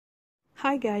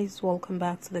Hi guys, welcome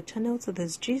back to the channel. So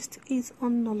this gist is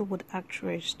on Nollywood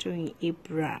actress Toyin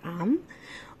Abraham,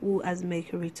 who has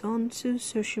made a return to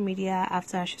social media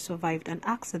after she survived an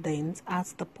accident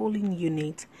at the polling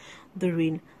unit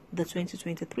during the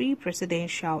 2023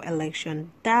 presidential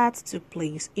election that took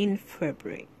place in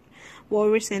February. Well,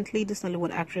 recently, this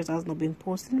Nollywood actress has not been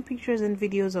posting pictures and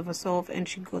videos of herself, and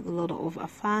she got a lot of her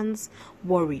fans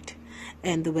worried,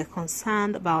 and they were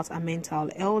concerned about her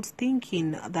mental health,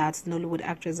 thinking that the Nollywood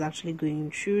actress is actually going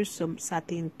through some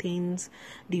certain things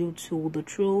due to the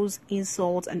trolls,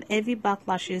 insults, and heavy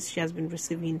backlashes she has been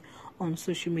receiving on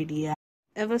social media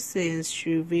ever since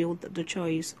she revealed the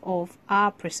choice of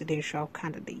our presidential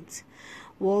candidate.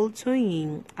 Well,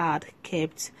 Toyin had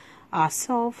kept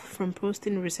herself from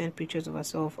posting recent pictures of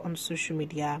herself on social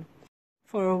media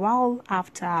for a while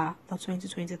after the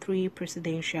 2023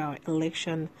 presidential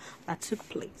election that took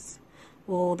place.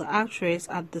 Well, the actress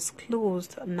had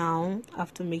disclosed now,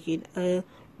 after making a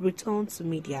return to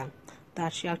media,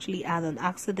 that she actually had an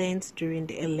accident during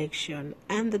the election,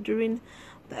 and during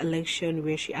the election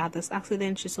where she had this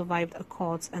accident, she survived a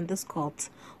cut, and this cut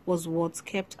was what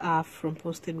kept her from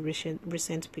posting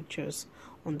recent pictures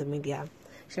on the media.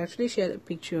 She actually shared a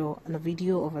picture and a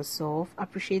video of herself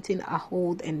appreciating her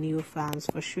old and new fans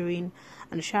for showing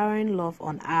and showering love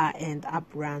on her and her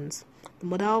brands. The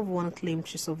mother of one claimed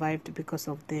she survived because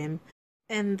of them,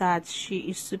 and that she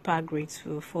is super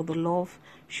grateful for the love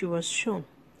she was shown.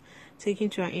 Taking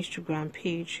to her Instagram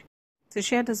page to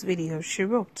share this video, she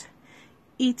wrote,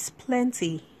 "It's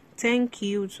plenty. Thank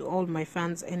you to all my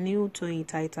fans and new Toyin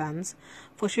Titans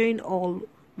for showing all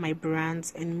my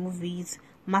brands and movies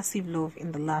massive love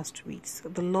in the last weeks.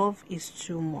 The love is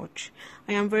too much.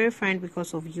 I am very fine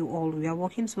because of you all. We are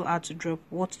working so hard to drop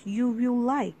what you will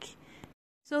like."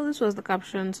 So this was the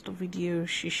caption to the video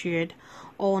she shared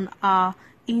on our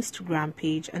Instagram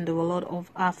page, and there were a lot of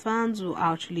our fans who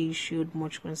actually showed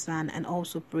much concern and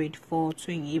also prayed for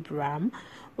Toyin Abraham,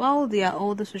 while there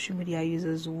are other social media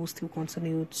users who still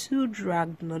continue to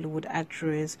drag the Nollywood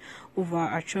actress over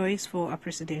her choice for a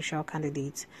presidential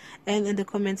candidate. And in the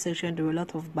comment section, there were a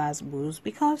lot of buzz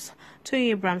because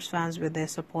Toyin Abraham's fans were there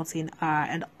supporting her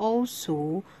and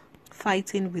also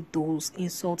fighting with those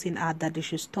insulting her that they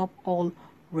should stop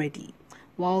already,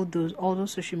 while all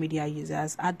those social media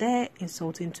users are there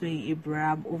insulting Toyin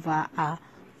Abraham over a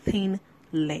thin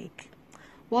leg.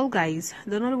 Well guys,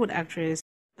 the Nollywood actress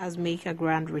has made a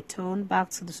grand return back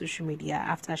to the social media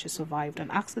after she survived an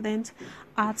accident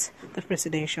at the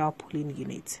presidential polling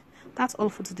unit. That's all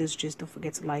for today's gist. Don't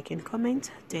forget to like and comment.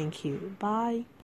 Thank you. Bye.